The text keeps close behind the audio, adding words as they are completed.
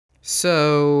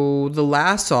So, The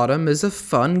Last Autumn is a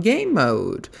fun game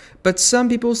mode, but some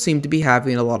people seem to be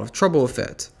having a lot of trouble with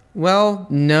it. Well,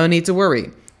 no need to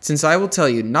worry, since I will tell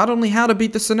you not only how to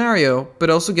beat the scenario, but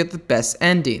also get the best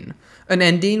ending. An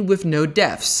ending with no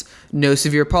deaths, no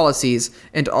severe policies,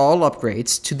 and all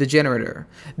upgrades to the generator.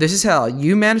 This is how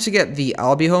you manage to get the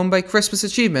I'll Be Home by Christmas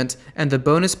achievement and the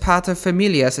bonus Pater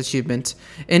Familias achievement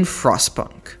in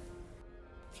Frostpunk.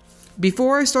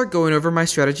 Before I start going over my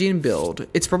strategy and build,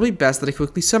 it's probably best that I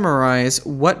quickly summarize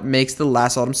what makes the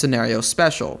Last Autumn scenario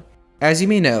special. As you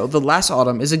may know, the Last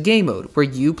Autumn is a game mode where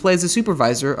you play as the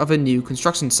supervisor of a new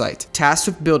construction site, tasked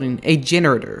with building a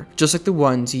generator, just like the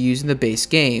ones you use in the base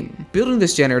game. Building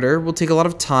this generator will take a lot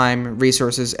of time,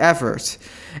 resources, effort,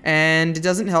 and it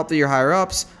doesn't help that your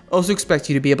higher-ups also expect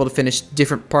you to be able to finish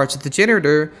different parts of the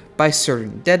generator by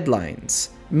certain deadlines.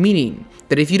 Meaning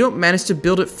that if you don't manage to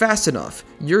build it fast enough,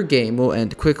 your game will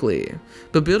end quickly.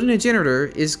 But building a generator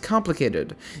is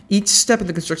complicated. Each step in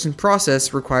the construction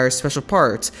process requires special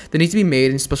parts that need to be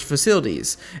made in special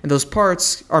facilities, and those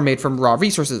parts are made from raw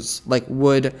resources like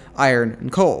wood, iron,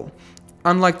 and coal.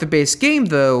 Unlike the base game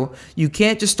though, you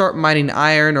can't just start mining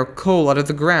iron or coal out of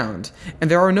the ground, and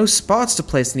there are no spots to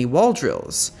place any wall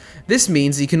drills. This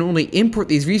means you can only import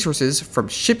these resources from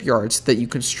shipyards that you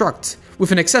construct,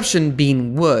 with an exception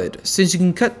being wood, since you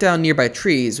can cut down nearby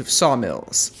trees with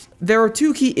sawmills. There are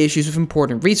two key issues with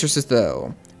important resources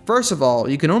though. First of all,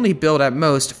 you can only build at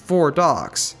most 4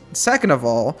 docks. Second of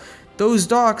all, those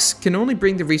docks can only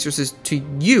bring the resources to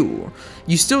you.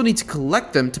 You still need to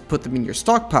collect them to put them in your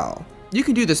stockpile. You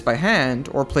can do this by hand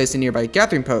or place a nearby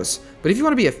gathering posts, but if you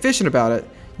want to be efficient about it,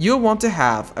 you'll want to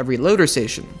have a reloader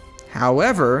station.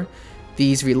 However,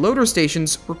 these reloader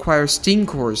stations require steam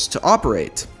cores to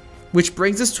operate. Which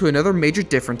brings us to another major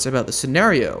difference about the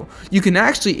scenario. You can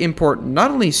actually import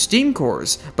not only steam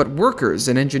cores, but workers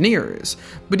and engineers,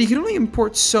 but you can only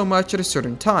import so much at a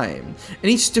certain time,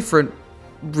 and each different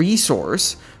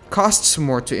resource costs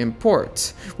more to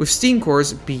import, with steam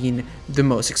cores being the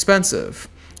most expensive.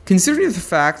 Considering the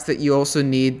fact that you also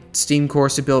need steam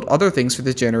cores to build other things for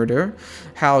the generator,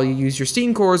 how you use your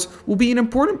steam cores will be an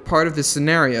important part of this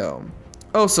scenario.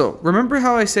 Also, remember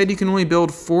how I said you can only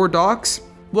build 4 docks?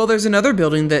 Well, there's another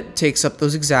building that takes up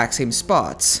those exact same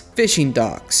spots, fishing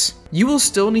docks. You will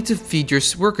still need to feed your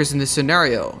workers in this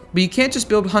scenario, but you can't just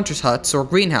build hunters' huts or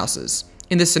greenhouses.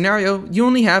 In this scenario, you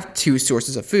only have 2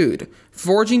 sources of food,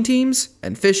 foraging teams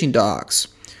and fishing docks.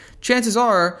 Chances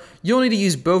are, you'll need to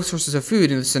use both sources of food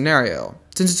in this scenario,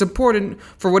 since it's important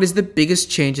for what is the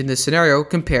biggest change in this scenario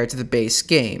compared to the base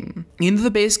game. In the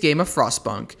base game of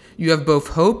Frostpunk, you have both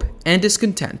hope and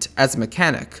discontent as a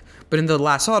mechanic, but in the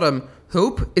Last Autumn,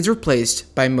 hope is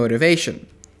replaced by motivation.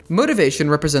 Motivation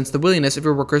represents the willingness of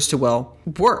your workers to, well,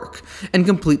 work and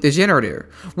complete the generator.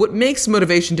 What makes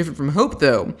motivation different from hope,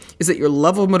 though, is that your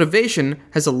level of motivation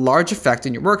has a large effect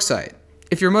on your worksite.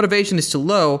 If your motivation is too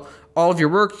low, all of your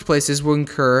workplaces will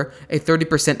incur a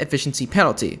 30% efficiency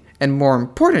penalty, and more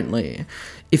importantly,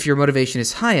 if your motivation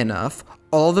is high enough,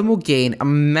 all of them will gain a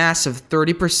massive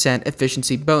 30%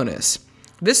 efficiency bonus.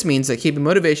 This means that keeping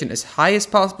motivation as high as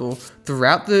possible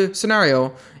throughout the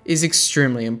scenario is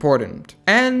extremely important.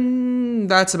 And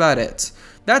that's about it.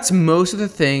 That's most of the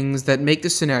things that make the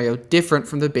scenario different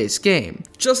from the base game.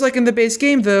 Just like in the base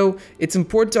game though, it's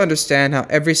important to understand how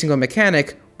every single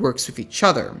mechanic works with each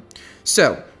other.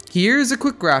 So, here's a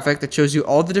quick graphic that shows you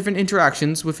all the different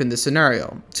interactions within the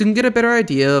scenario, so you can get a better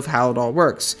idea of how it all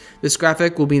works. This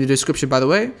graphic will be in the description, by the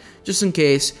way, just in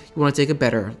case you want to take a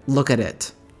better look at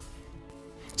it.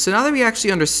 So now that we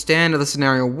actually understand how the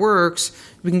scenario works,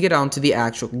 we can get on to the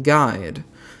actual guide.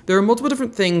 There are multiple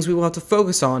different things we will have to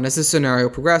focus on as the scenario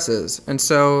progresses, and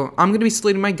so I'm going to be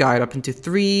splitting my guide up into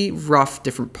 3 rough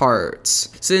different parts,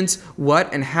 since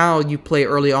what and how you play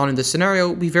early on in the scenario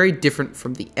will be very different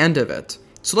from the end of it.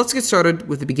 So let's get started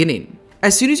with the beginning.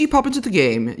 As soon as you pop into the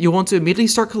game, you'll want to immediately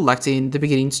start collecting the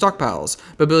beginning stockpiles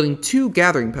by building 2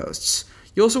 gathering posts.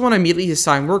 You also want to immediately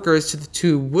assign workers to the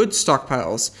 2 wood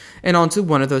stockpiles and onto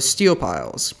one of those steel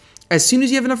piles. As soon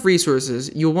as you have enough resources,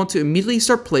 you'll want to immediately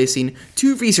start placing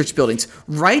 2 research buildings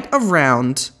right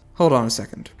around... Hold on a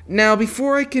second. Now,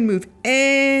 before I can move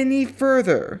any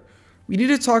further, we need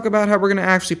to talk about how we're going to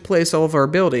actually place all of our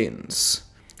buildings.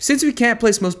 Since we can't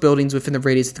place most buildings within the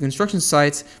radius of the construction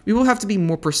sites, we will have to be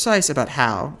more precise about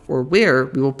how or where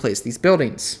we will place these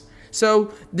buildings.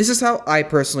 So, this is how I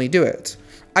personally do it.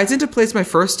 I tend to place my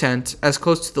first tent as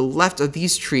close to the left of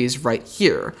these trees right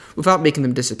here, without making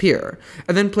them disappear,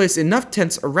 and then place enough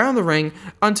tents around the ring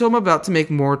until I'm about to make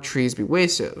more trees be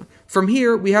wasted. From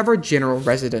here, we have our general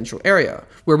residential area,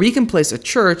 where we can place a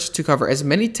church to cover as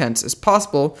many tents as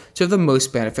possible to have the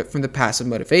most benefit from the passive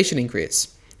motivation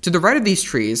increase. To the right of these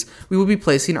trees, we will be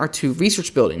placing our 2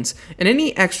 research buildings and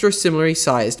any extra similarly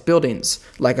sized buildings,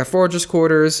 like a forager's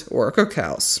quarters or a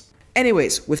cookhouse.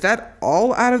 Anyways, with that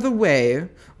all out of the way,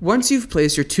 once you've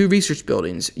placed your 2 research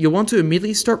buildings, you'll want to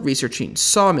immediately start researching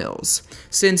sawmills,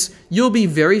 since you'll be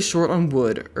very short on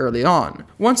wood early on.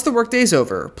 Once the workday is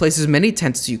over, place as many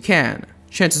tents as you can.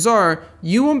 Chances are,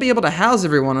 you won't be able to house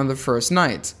everyone on the first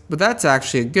night, but that's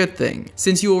actually a good thing,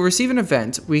 since you will receive an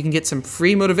event where you can get some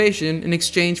free motivation in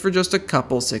exchange for just a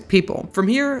couple sick people. From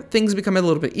here, things become a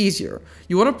little bit easier.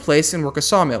 You want to place and work a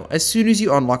sawmill as soon as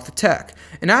you unlock the tech,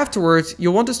 and afterwards,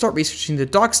 you'll want to start researching the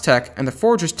docks tech and the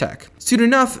forager's tech. Soon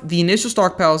enough, the initial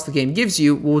stockpiles the game gives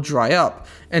you will dry up,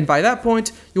 and by that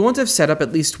point, you'll want to have set up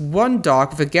at least 1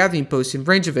 dock with a gathering post in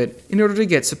range of it in order to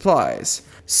get supplies.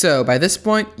 So, by this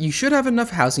point, you should have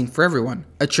enough housing for everyone,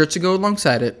 a church to go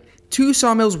alongside it, 2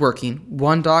 sawmills working,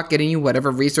 1 dock getting you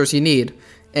whatever resource you need,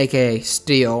 aka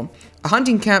steel, a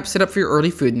hunting camp set up for your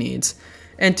early food needs,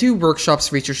 and 2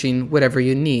 workshops researching whatever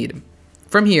you need.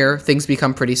 From here, things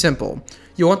become pretty simple.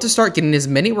 You'll want to start getting as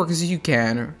many workers as you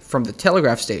can from the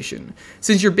telegraph station,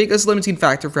 since your biggest limiting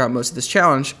factor throughout most of this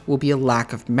challenge will be a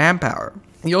lack of manpower.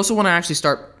 You also want to actually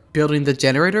start building the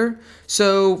generator,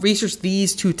 so research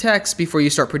these 2 techs before you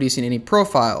start producing any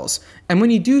profiles, and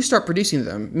when you do start producing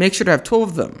them, make sure to have 12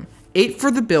 of them, 8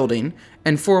 for the building,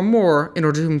 and 4 more in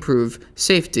order to improve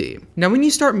safety. Now when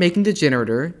you start making the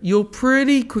generator, you'll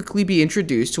pretty quickly be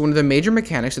introduced to one of the major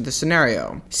mechanics of the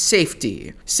scenario,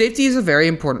 safety. Safety is a very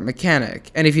important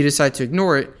mechanic, and if you decide to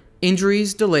ignore it,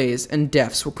 injuries, delays, and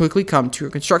deaths will quickly come to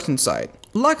your construction site.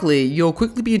 Luckily, you'll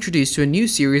quickly be introduced to a new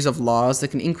series of laws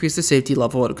that can increase the safety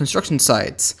level at construction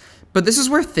sites. But this is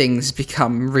where things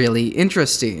become really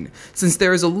interesting, since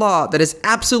there is a law that has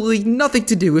absolutely nothing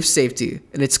to do with safety,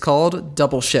 and it's called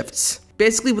double shifts.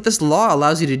 Basically, what this law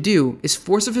allows you to do is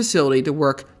force a facility to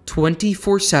work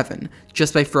 24/7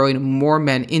 just by throwing more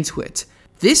men into it.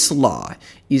 This law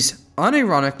is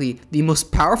unironically the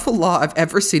most powerful law I've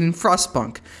ever seen in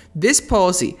Frostpunk. This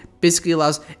policy basically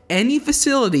allows any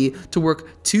facility to work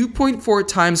 2.4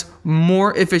 times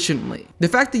more efficiently. The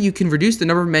fact that you can reduce the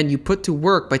number of men you put to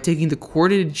work by taking the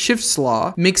coordinated shifts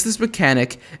law makes this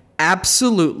mechanic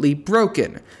absolutely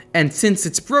broken. And since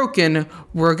it's broken,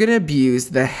 we're gonna abuse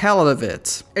the hell out of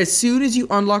it. As soon as you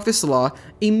unlock this law,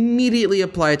 immediately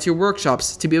apply it to your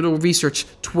workshops to be able to research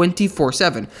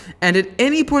 24/7. And at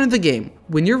any point in the game,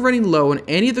 when you're running low on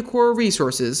any of the core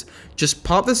resources, just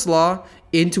pop this law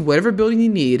into whatever building you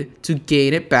need to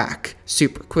gain it back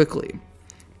super quickly.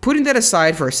 Putting that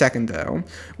aside for a second though,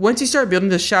 once you start building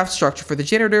the shaft structure for the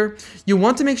generator, you'll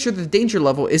want to make sure that the danger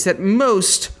level is at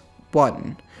most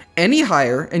 1. Any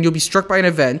higher, and you'll be struck by an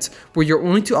event where your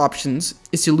only 2 options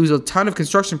is to lose a ton of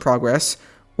construction progress,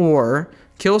 or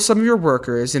kill some of your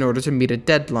workers in order to meet a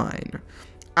deadline.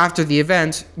 After the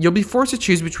event, you'll be forced to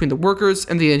choose between the workers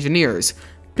and the engineers.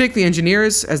 Pick the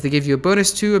engineers, as they give you a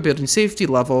bonus to a building safety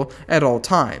level at all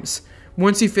times.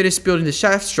 Once you finish building the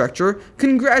shaft structure,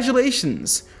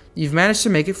 congratulations! You've managed to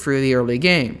make it through the early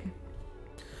game.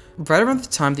 Right around the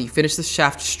time that you finish the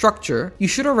shaft structure, you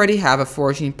should already have a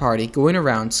foraging party going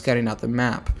around scouting out the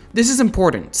map. This is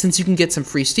important, since you can get some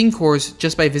free steam cores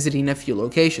just by visiting a few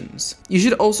locations. You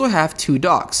should also have 2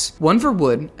 docks, one for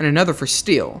wood and another for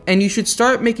steel, and you should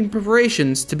start making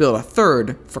preparations to build a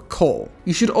 3rd for coal.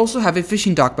 You should also have a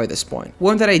fishing dock by this point,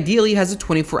 one that ideally has a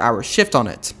 24-hour shift on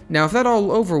it. Now if that's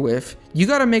all over with, you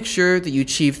gotta make sure that you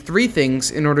achieve 3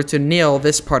 things in order to nail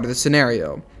this part of the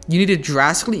scenario. You need to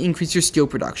drastically increase your steel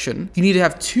production, you need to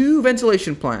have 2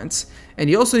 ventilation plants, and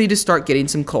you also need to start getting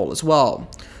some coal as well.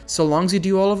 So long as you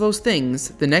do all of those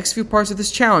things, the next few parts of this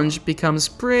challenge becomes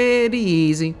pretty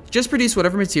easy. Just produce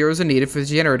whatever materials are needed for the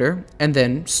generator, and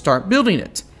then start building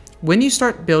it. When you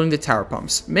start building the tower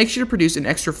pumps, make sure to produce an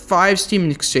extra 5 steam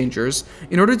exchangers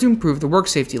in order to improve the work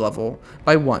safety level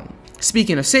by 1.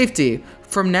 Speaking of safety,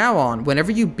 from now on, whenever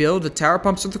you build the tower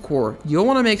pumps at the core, you'll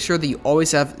want to make sure that you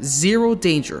always have 0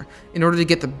 danger in order to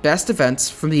get the best events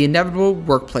from the inevitable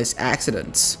workplace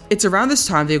accidents. It's around this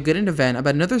time that you'll get an event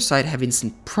about another site having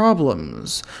some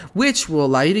problems, which will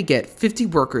allow you to get 50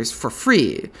 workers for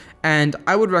free, and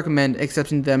I would recommend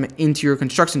accepting them into your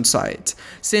construction site,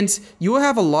 since you will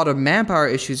have a lot of manpower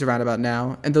issues around about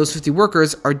now, and those 50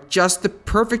 workers are just the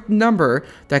perfect number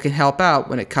that can help out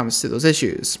when it comes to those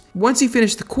issues. Once you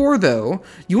finish the core though,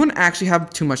 scenario, you won't actually have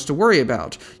too much to worry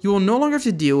about. You will no longer have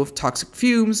to deal with toxic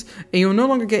fumes, and you'll no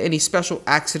longer get any special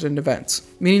accident events,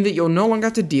 meaning that you'll no longer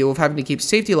have to deal with having to keep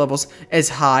safety levels as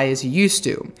high as you used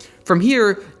to. From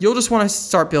here, you'll just want to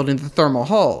start building the thermal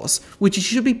halls, which you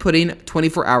should be putting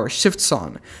 24-hour shifts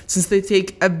on, since they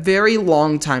take a very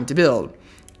long time to build.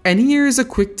 And here's a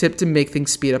quick tip to make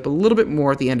things speed up a little bit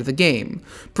more at the end of the game.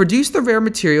 Produce the rare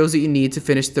materials that you need to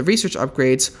finish the research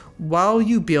upgrades while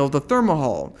you build the thermal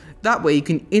hall. That way you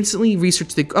can instantly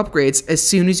research the upgrades as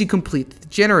soon as you complete the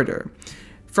generator.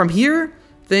 From here,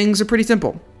 things are pretty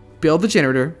simple. Build the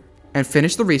generator and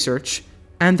finish the research,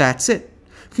 and that's it.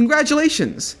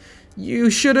 Congratulations! You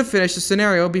should have finished the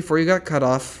scenario before you got cut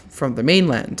off from the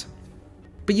mainland.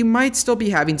 But you might still be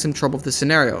having some trouble with the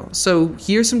scenario, so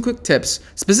here's some quick tips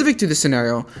specific to the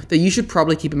scenario that you should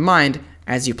probably keep in mind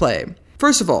as you play.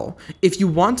 First of all, if you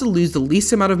want to lose the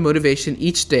least amount of motivation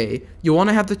each day, you'll want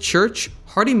to have the church,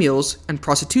 hearty meals, and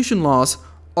prostitution laws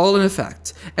all in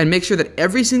effect, and make sure that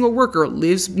every single worker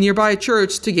lives nearby a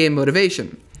church to gain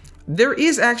motivation. There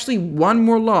is actually one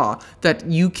more law that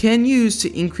you can use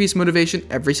to increase motivation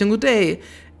every single day,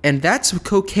 and that's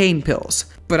cocaine pills,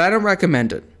 but I don't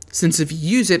recommend it. Since if you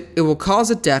use it, it will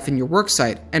cause a death in your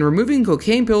worksite, and removing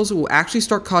cocaine pills will actually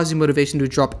start causing motivation to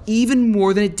drop even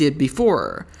more than it did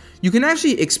before. You can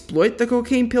actually exploit the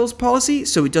cocaine pills policy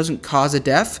so it doesn't cause a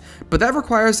death, but that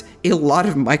requires a lot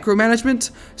of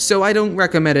micromanagement, so I don't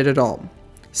recommend it at all.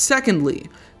 Secondly,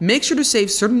 make sure to save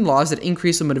certain laws that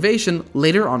increase the motivation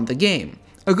later on in the game.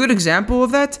 A good example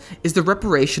of that is the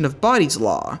reparation of bodies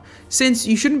law. Since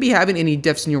you shouldn't be having any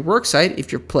deaths in your worksite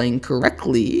if you're playing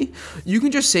correctly, you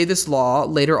can just say this law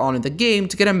later on in the game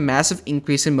to get a massive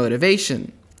increase in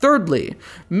motivation. Thirdly,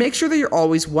 make sure that you're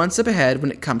always one step ahead when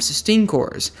it comes to steam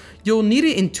cores. You'll need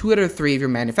it in 2 out of 3 of your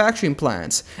manufacturing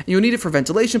plants, and you'll need it for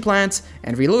ventilation plants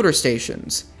and reloader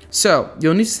stations. So,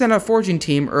 you'll need to send out a forging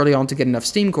team early on to get enough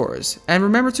steam cores, and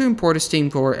remember to import a steam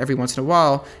core every once in a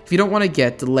while if you don't want to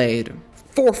get delayed.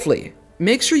 Fourthly,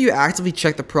 make sure you actively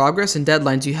check the progress and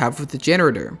deadlines you have with the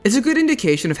generator. It's a good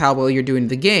indication of how well you're doing in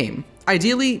the game.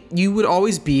 Ideally, you would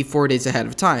always be 4 days ahead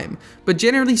of time, but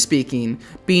generally speaking,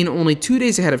 being only 2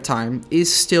 days ahead of time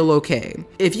is still okay.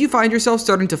 If you find yourself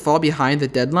starting to fall behind the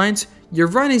deadlines, your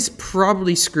run is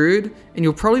probably screwed and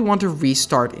you'll probably want to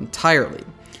restart entirely.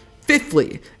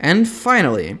 Fifthly, and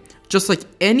finally, just like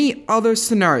any other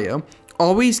scenario,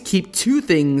 always keep 2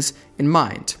 things in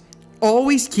mind.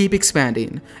 Always keep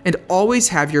expanding, and always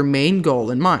have your main goal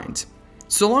in mind.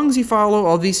 So long as you follow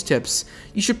all these tips,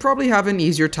 you should probably have an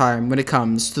easier time when it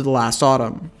comes to the last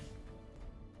autumn.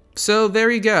 So there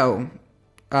you go.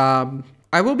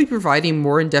 I will be providing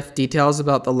more in-depth details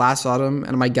about the last autumn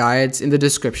and my guides in the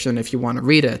description if you want to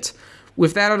read it.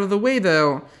 With that out of the way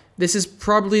though, this is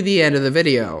probably the end of the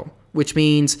video, which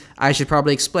means I should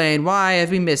probably explain why I've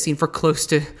been missing for close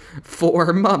to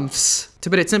 4 months. To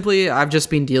put it simply, I've just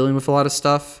been dealing with a lot of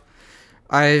stuff.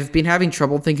 I've been having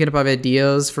trouble thinking up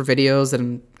ideas for videos that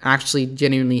I'm actually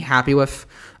genuinely happy with.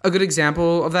 A good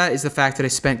example of that is the fact that I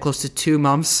spent close to 2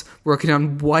 months working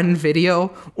on one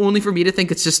video, only for me to think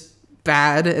it's just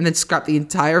bad and then scrap the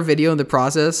entire video in the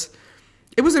process.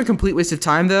 It wasn't a complete waste of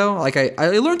time though. Like I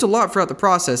learned a lot throughout the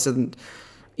process, and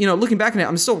you know, looking back on it,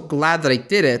 I'm still glad that I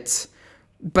did it,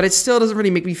 but it still doesn't really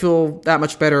make me feel that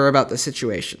much better about the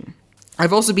situation.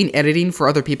 I've also been editing for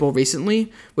other people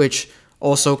recently, which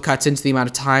also cuts into the amount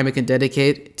of time I can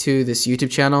dedicate to this YouTube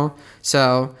channel.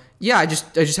 So yeah, I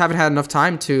just haven't had enough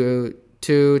time to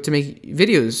make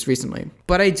videos recently.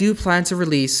 But I do plan to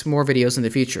release more videos in the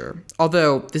future.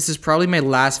 Although this is probably my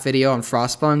last video on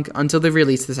Frostpunk until they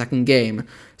release the second game.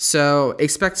 So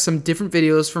expect some different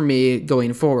videos from me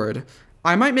going forward.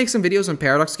 I might make some videos on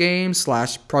Paradox Games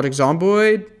 / Project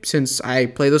Zomboid, since I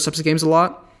play those types of games a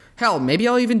lot. Hell, maybe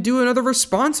I'll even do another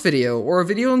response video, or a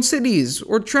video on cities,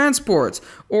 or transport,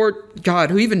 or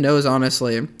god, who even knows,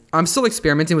 honestly. I'm still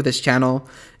experimenting with this channel,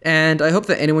 and I hope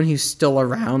that anyone who's still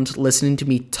around listening to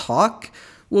me talk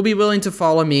will be willing to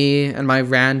follow me and my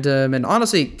random and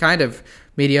honestly kind of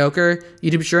mediocre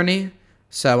YouTube journey.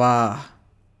 So,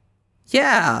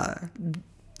 yeah.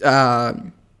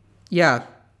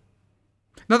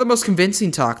 Not the most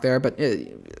convincing talk there, but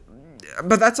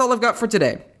that's all I've got for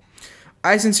today.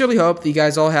 I sincerely hope that you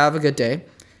guys all have a good day,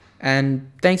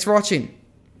 and thanks for watching.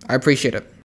 I appreciate it.